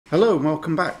Hello and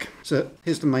welcome back. So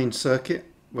here's the main circuit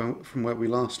from where we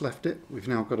last left it. We've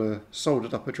now got a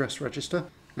soldered up address register.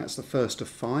 That's the first of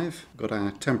 5. We've got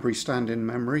our temporary stand-in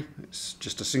memory. It's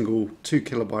just a single 2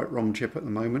 kilobyte ROM chip at the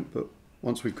moment, but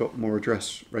once we've got more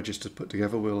address registers put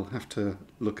together, we'll have to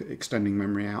look at extending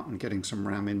memory out and getting some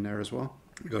RAM in there as well.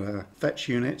 We've got a fetch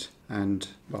unit and,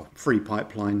 well, 3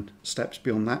 pipeline steps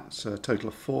beyond that, so a total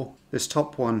of 4. This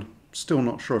top one, still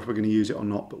not sure if we're going to use it or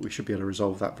not, but we should be able to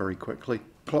resolve that very quickly.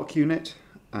 Clock unit,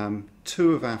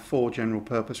 2 of our 4 general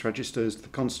purpose registers, the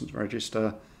constant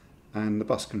register and the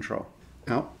bus control.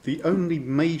 Now, the only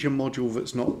major module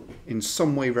that's not in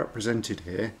some way represented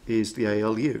here is the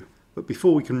ALU. But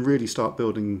before we can really start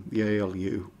building the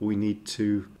ALU, we need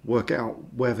to work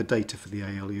out where the data for the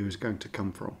ALU is going to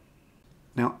come from.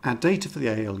 Now, our data for the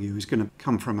ALU is going to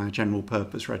come from our general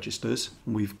purpose registers.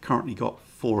 We've currently got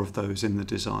 4 of those in the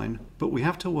design, but we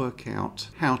have to work out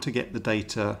how to get the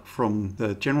data from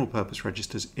the general purpose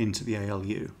registers into the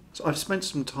ALU. So I've spent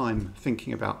some time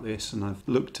thinking about this and I've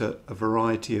looked at a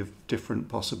variety of different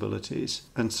possibilities.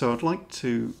 And so I'd like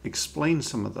to explain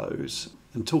some of those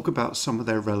and talk about some of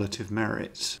their relative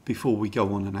merits before we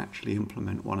go on and actually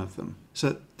implement one of them.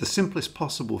 So the simplest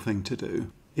possible thing to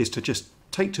do is to just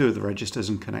take 2 of the registers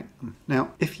and connect them.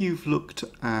 Now, if you've looked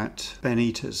at Ben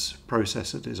Eater's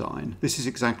processor design, this is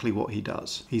exactly what he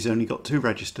does. He's only got 2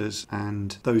 registers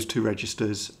and those 2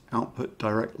 registers output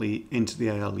directly into the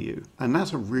ALU. And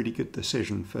that's a really good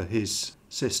decision for his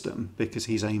system because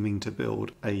he's aiming to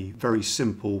build a very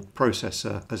simple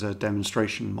processor as a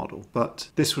demonstration model. But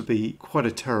this would be quite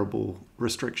a terrible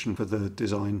restriction for the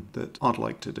design that I'd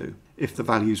like to do. If the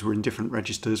values were in different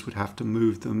registers, we'd have to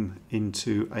move them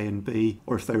into A and B,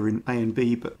 or if they were in A and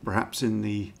B but perhaps in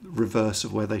the reverse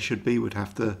of where they should be, we'd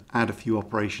have to add a few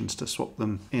operations to swap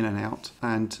them in and out,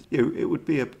 and it would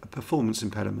be a performance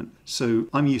impediment. So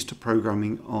I'm used to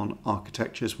programming on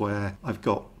architectures where I've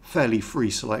got fairly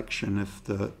free selection of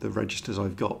the registers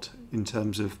I've got in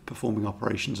terms of performing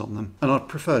operations on them, and I'd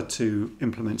prefer to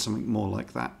implement something more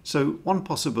like that. So one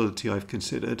possibility I've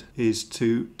considered is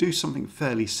to do something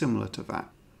fairly similar to that,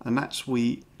 and that's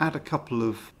we add a couple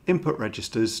of input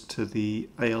registers to the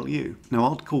ALU.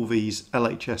 Now I'd call these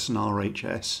LHS and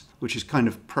RHS, which is kind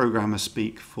of programmer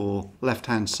speak for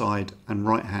left-hand side and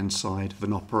right-hand side of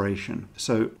an operation.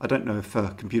 So I don't know if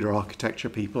computer architecture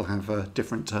people have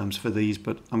different terms for these,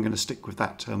 but I'm going to stick with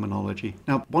that terminology.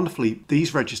 Now, wonderfully,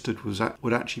 these registers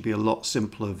would actually be a lot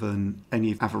simpler than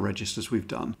any other registers we've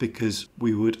done because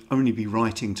we would only be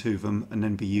writing to them and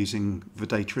then be using the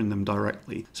data in them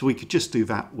directly. So we could just do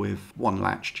that with one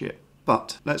latch chip.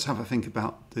 But let's have a think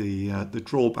about the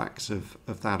drawbacks of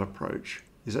that approach.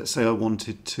 Let's say I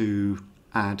wanted to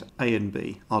add A and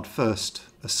B. I'd first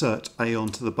assert A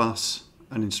onto the bus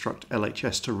and instruct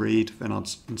LHS to read, then I'd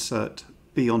insert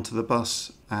B onto the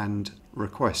bus and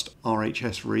request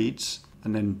RHS reads,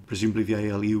 and then presumably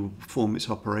the ALU will perform its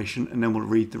operation and then we'll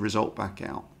read the result back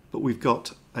out. But we've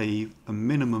got a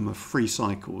minimum of 3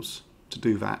 cycles to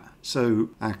do that. So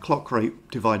our clock rate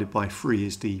divided by 3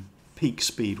 is the peak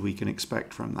speed we can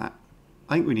expect from that.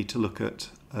 I think we need to look at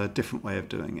a different way of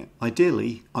doing it.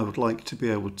 Ideally, I would like to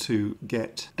be able to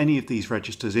get any of these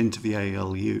registers into the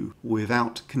ALU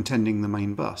without contending the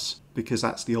main bus, because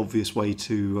that's the obvious way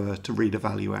to read a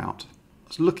value out. I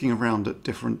was looking around at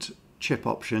different chip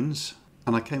options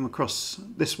and I came across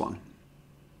this one.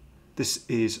 This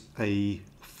is a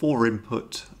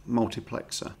 4-input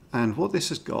multiplexer, and what this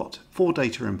has got 4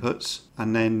 data inputs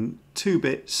and then 2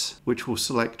 bits which will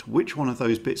select which one of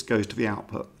those bits goes to the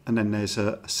output, and then there's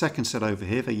a second set over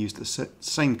here. They use the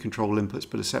same control inputs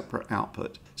but a separate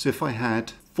output. So if I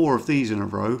had 4 of these in a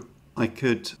row, I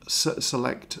could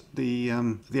select the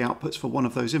outputs for one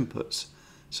of those inputs.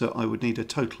 So I would need a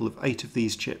total of 8 of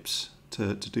these chips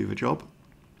to do the job.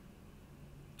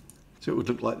 So it would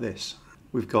look like this.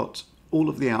 We've got all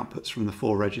of the outputs from the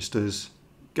 4 registers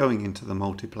going into the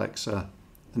multiplexer,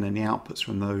 and then the outputs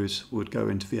from those would go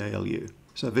into the ALU.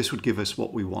 So this would give us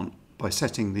what we want. By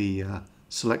setting the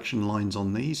selection lines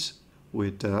on these,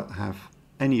 we'd have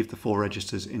any of the 4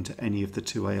 registers into any of the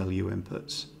 2 ALU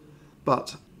inputs.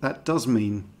 But that does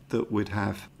mean that we'd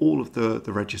have all of the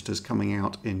registers coming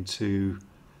out into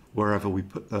wherever we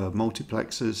put the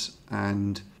multiplexers,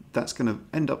 and that's going to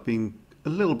end up being a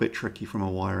little bit tricky from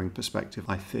a wiring perspective,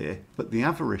 I fear. But the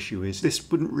other issue is this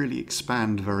wouldn't really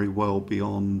expand very well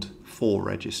beyond 4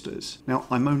 registers. Now,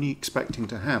 I'm only expecting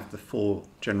to have the 4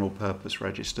 general purpose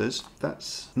registers.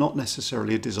 That's not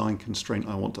necessarily a design constraint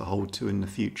I want to hold to in the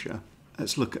future.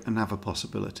 Let's look at another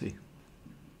possibility.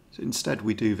 So instead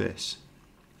we do this.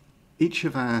 each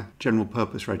of our general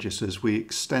purpose registers, we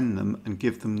extend them and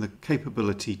give them the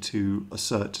capability to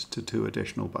assert to 2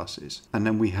 additional buses. And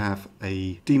then we have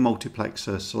a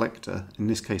demultiplexer selector. In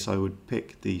this case, I would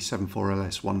pick the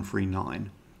 74LS139.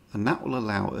 And that will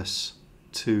allow us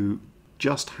to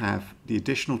just have the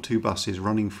additional 2 buses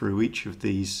running through each of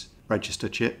these register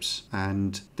chips.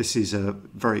 And this is a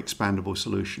very expandable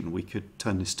solution. We could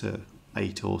turn this to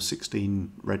 8 or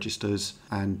 16 registers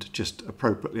and just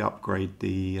appropriately upgrade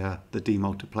the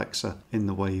demultiplexer in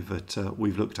the way that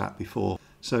we've looked at before.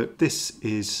 So this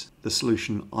is the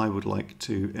solution I would like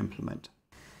to implement.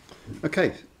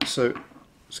 Okay, so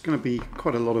it's going to be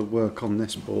quite a lot of work on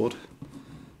this board.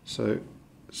 So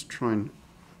let's try and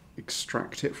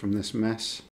extract it from this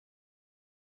mess.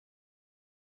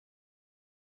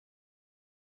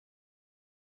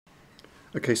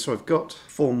 Okay, so I've got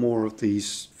 4 more of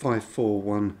these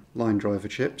 541 line driver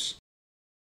chips.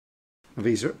 Now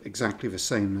these are exactly the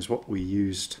same as what we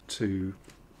used to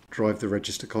drive the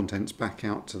register contents back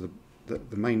out to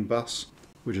the main bus.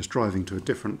 We're just driving to a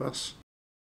different bus.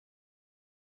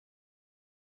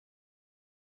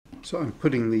 So I'm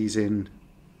putting these in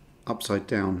upside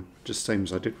down, just same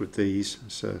as I did with these.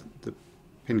 So the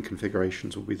pin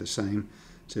configurations will be the same.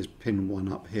 It says pin 1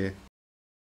 up here.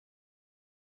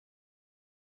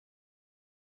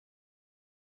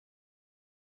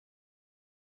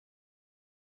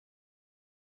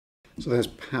 So there's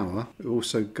power. We've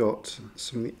also got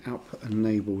some of the output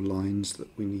enable lines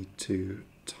that we need to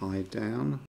tie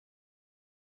down.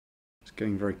 It's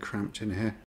getting very cramped in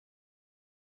here.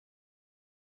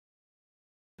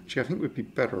 Actually, I think we'd be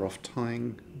better off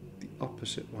tying the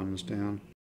opposite ones down.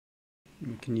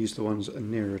 We can use the ones that are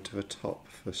nearer to the top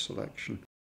for selection.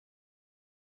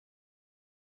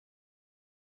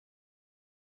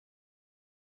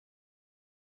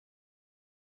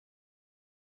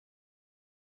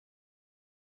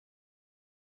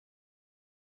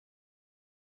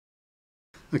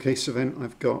 Okay, so then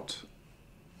I've got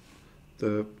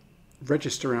the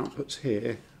register outputs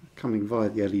here coming via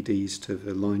the LEDs to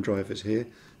the line drivers here.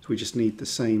 So we just need the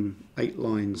same 8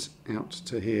 lines out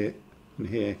to here and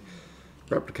here,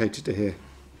 replicated to here.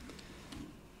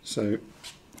 So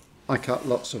I cut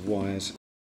lots of wires.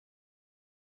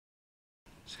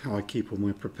 It's how I keep all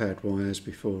my prepared wires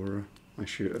before I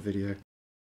shoot a video.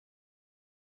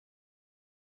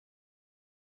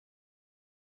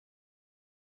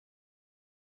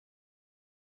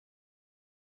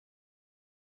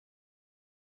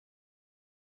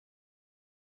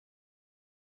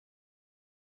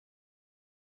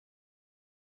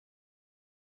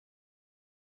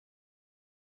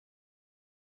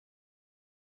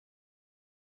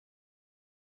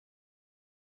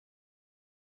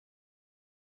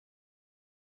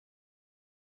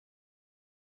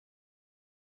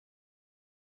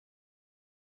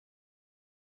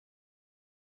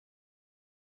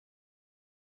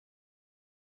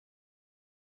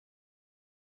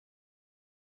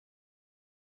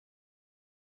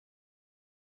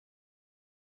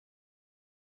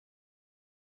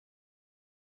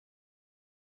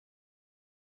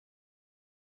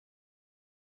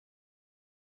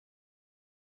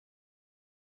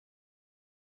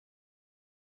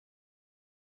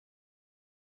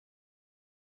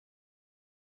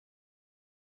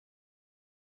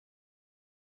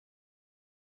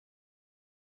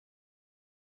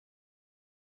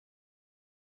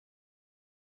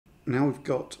 Now we've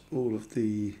got all of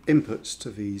the inputs to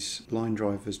these line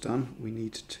drivers done, we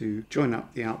need to join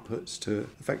up the outputs to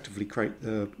effectively create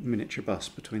the miniature bus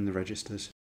between the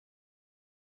registers.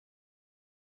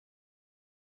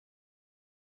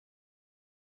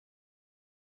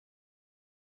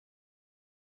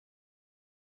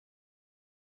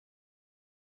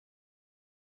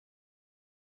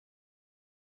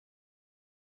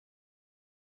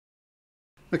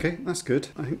 Okay, that's good.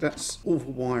 I think that's all the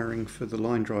wiring for the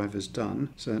line drivers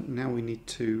done. So now we need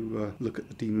to look at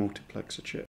the demultiplexer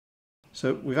chip.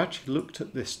 So we've actually looked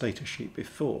at this datasheet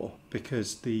before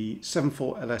because the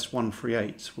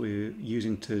 74LS138s we're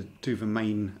using to do the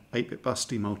main 8-bit bus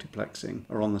demultiplexing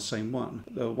are on the same one.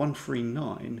 The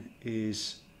 139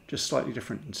 is just slightly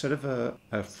different. Instead of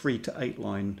a 3 to 8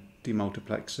 line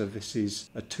demultiplexer, this is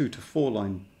a 2 to 4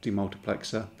 line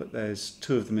demultiplexer, but there's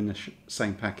 2 of them in the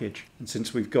same package. And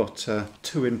since we've got 2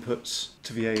 inputs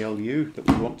to the ALU that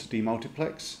we want to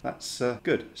demultiplex, that's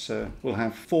good. So we'll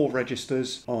have 4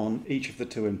 registers on each of the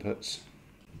 2 inputs.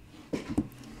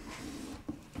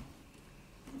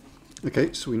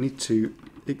 Okay, so we need to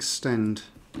extend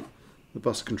the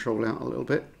bus control out a little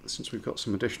bit since we've got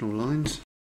some additional lines.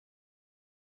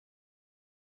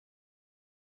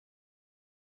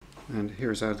 And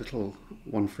here's our little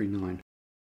 139.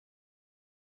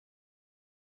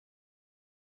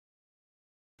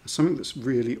 Something that's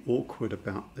really awkward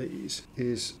about these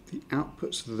is the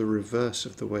outputs are the reverse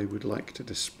of the way we'd like to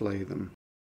display them.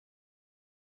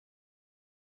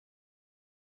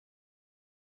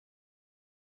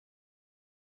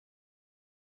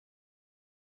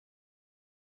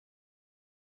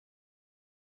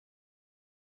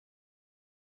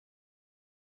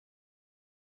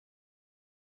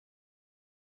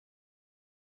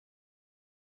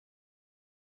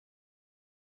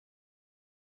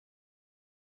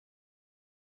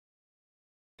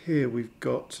 Here we've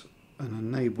got an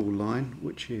enable line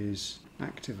which is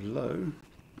active low.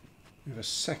 We have a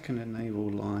second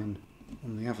enable line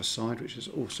on the other side which is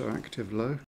also active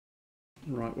low,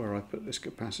 right where I put this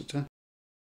capacitor.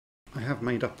 I have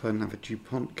made up another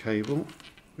DuPont cable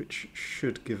which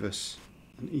should give us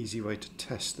an easy way to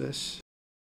test this.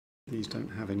 These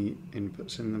don't have any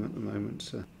inputs in them at the moment,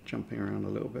 so jumping around a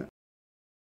little bit.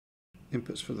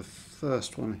 Inputs for the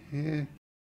first one here,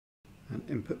 and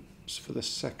inputs for the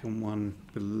second one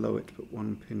below it, but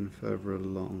one pin further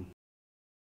along.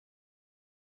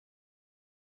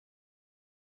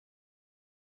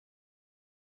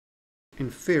 In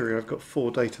theory, I've got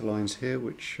 4 data lines here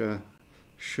which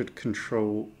should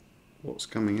control what's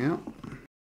coming out.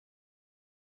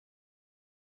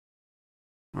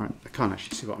 Alright, I can't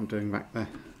actually see what I'm doing back there.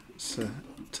 Let's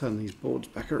turn these boards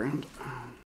back around.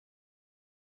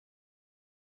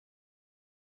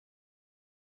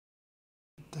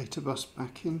 Data bus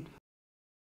back in.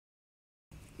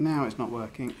 Now it's not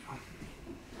working.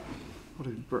 What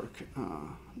is broke?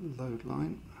 Load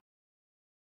line.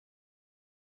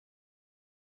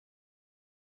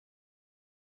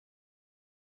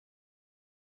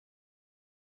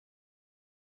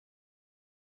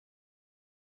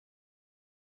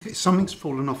 Okay, something's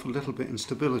fallen off a little bit in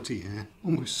stability here,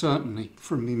 almost certainly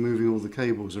from me moving all the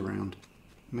cables around.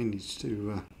 I may need to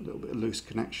do a little bit of loose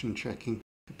connection checking.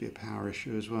 Could be a power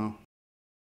issue as well.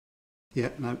 Yeah,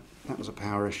 no, that was a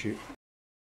power issue.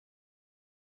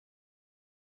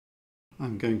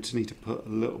 I'm going to need to put a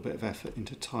little bit of effort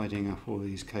into tidying up all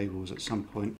these cables at some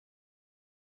point.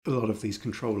 A lot of these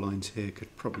control lines here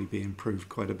could probably be improved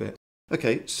quite a bit.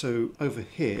 Okay, so over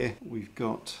here we've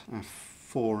got our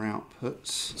 4 outputs.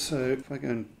 So if I go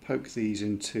and poke these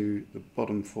into the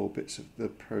bottom 4 bits of the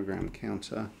program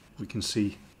counter, we can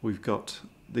see we've got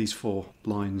these 4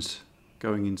 lines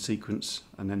going in sequence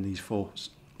and then these 4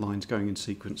 lines going in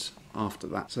sequence after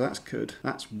that. So that's good.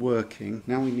 That's working.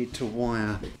 Now we need to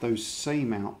wire those same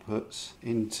outputs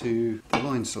into the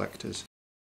line selectors.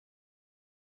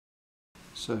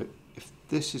 So if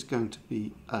this is going to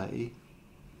be A,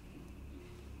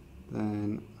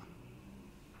 then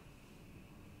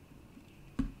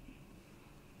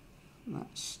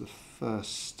that's the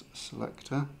first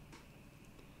selector,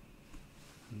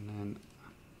 and then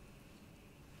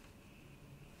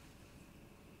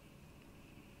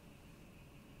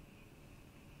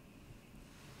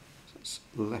so that's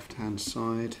the left hand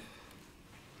side,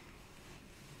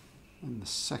 and the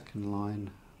second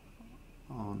line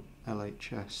on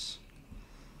LHS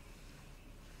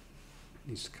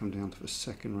needs to come down to the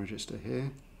second register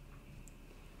here.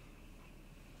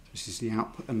 This is the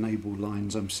output enable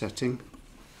lines I'm setting.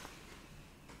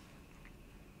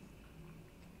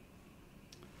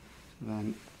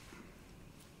 Then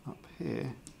up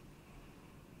here,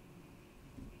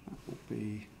 that will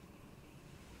be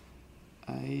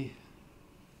A.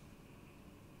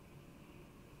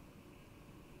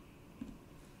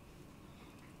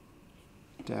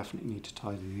 Definitely need to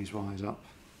tidy these wires up.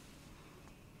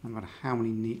 No matter how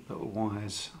many neat little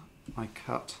wires I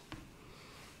cut,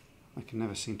 I can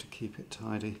never seem to keep it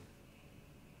tidy.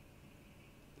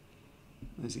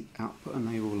 There's the output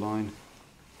enable line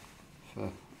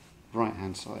for right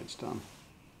hand side's done.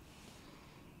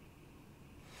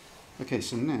 Okay,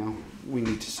 so now we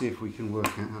need to see if we can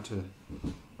work out how to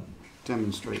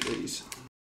demonstrate these.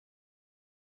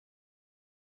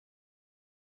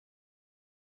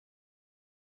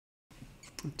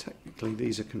 And technically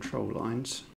these are control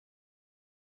lines.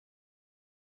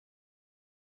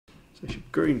 So they should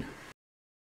be green.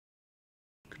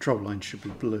 Control lines should be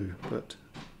blue, but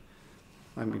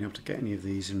I haven't been able to get any of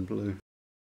these in blue.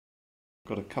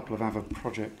 Got a couple of other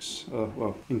projects,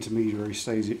 well, intermediary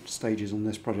stages on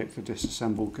this project to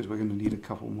disassemble, because we're going to need a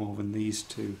couple more than these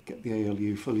to get the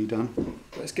ALU fully done.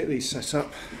 Let's get these set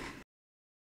up.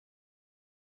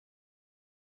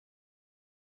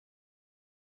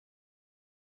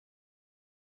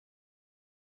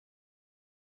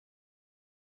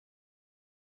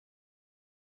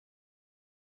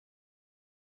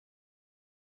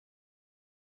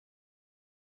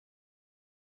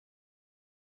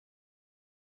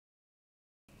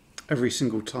 Every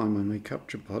single time I make up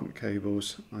jump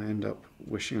cables, I end up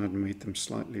wishing I'd made them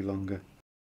slightly longer.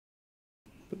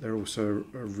 But they're also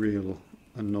a real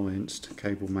annoyance to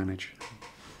cable manage.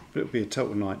 But it'll be a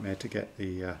total nightmare to get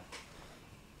the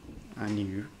our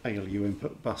new ALU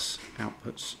input bus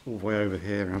outputs all the way over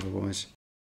here otherwise.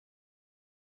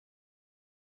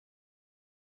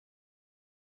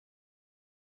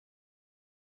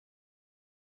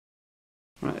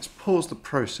 Right, let's pause the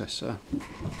processor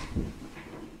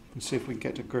and see if we can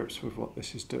get to grips with what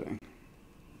this is doing.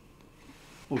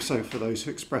 Also, for those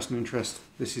who express an interest,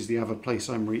 this is the other place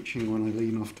I'm reaching when I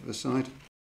lean off to the side.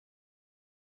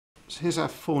 So here's our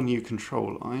 4 new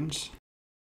control lines.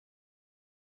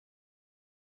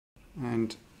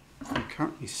 And you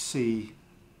currently see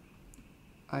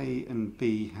A and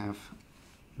B have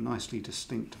nicely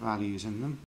distinct values in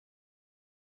them.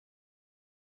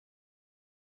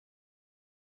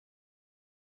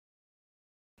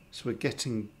 So we're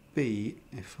getting B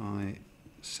if I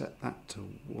set that to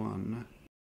 1.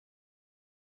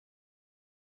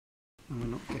 And we're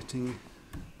not getting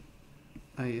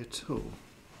A at all.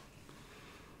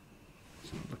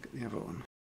 So look at the other one.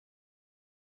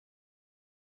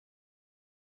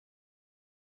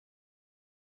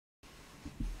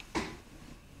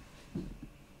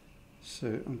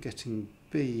 So I'm getting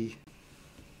B,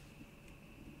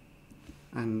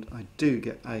 and I do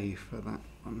get A for that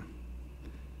one.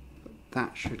 But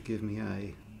that should give me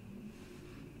A.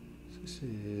 So this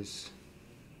is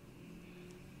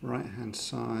right hand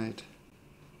side.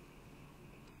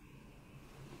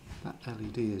 That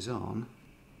LED is on.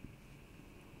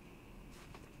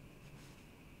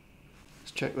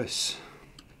 Let's check this.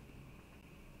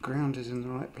 Ground is in the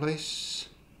right place.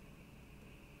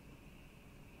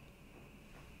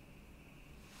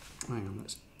 Hang on,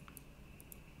 let's...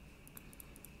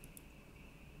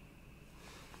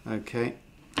 Okay.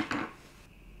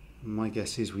 My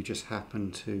guess is we just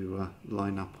happened to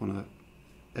line up on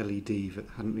a LED that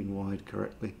hadn't been wired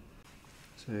correctly.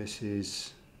 So this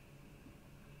is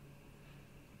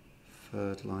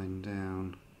 3rd line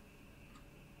down.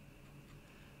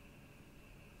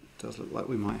 It does look like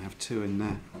we might have 2 in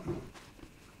there.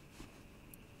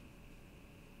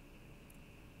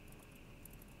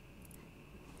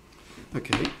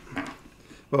 Okay,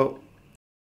 well,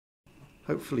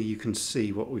 hopefully you can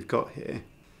see what we've got here.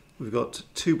 We've got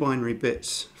 2 binary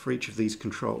bits for each of these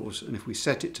controls, and if we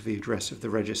set it to the address of the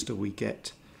register, we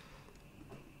get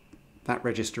that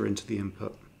register into the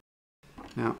input.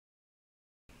 Now,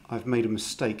 I've made a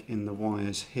mistake in the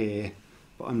wires here,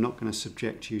 but I'm not going to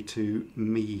subject you to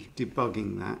me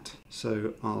debugging that.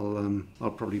 So I'll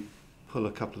probably pull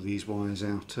a couple of these wires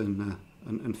out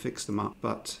and fix them up.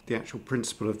 But the actual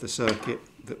principle of the circuit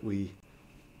that we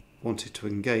wanted to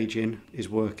engage in is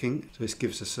working. So this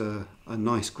gives us a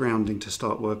nice grounding to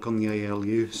start work on the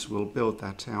ALU. So we'll build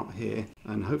that out here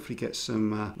and hopefully get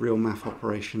some real math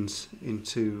operations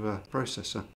into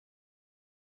processor.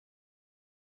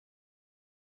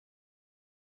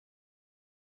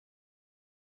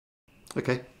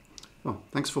 Okay, well,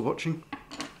 thanks for watching.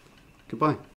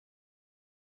 Goodbye.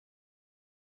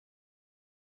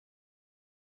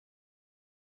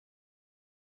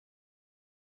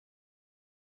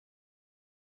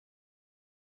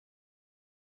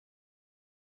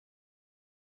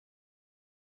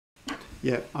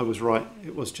 Yeah, I was right.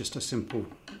 It was just a simple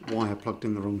wire plugged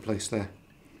in the wrong place there.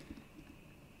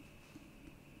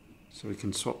 So we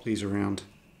can swap these around,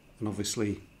 and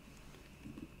obviously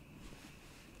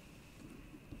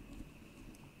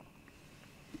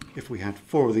if we had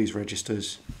 4 of these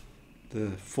registers,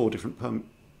 the 4 different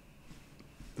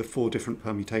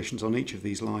permutations on each of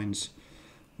these lines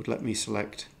would let me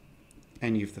select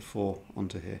any of the 4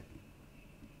 onto here.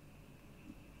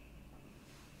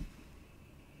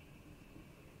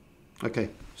 Okay,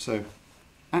 so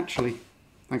actually,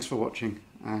 thanks for watching,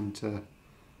 and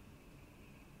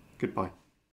goodbye.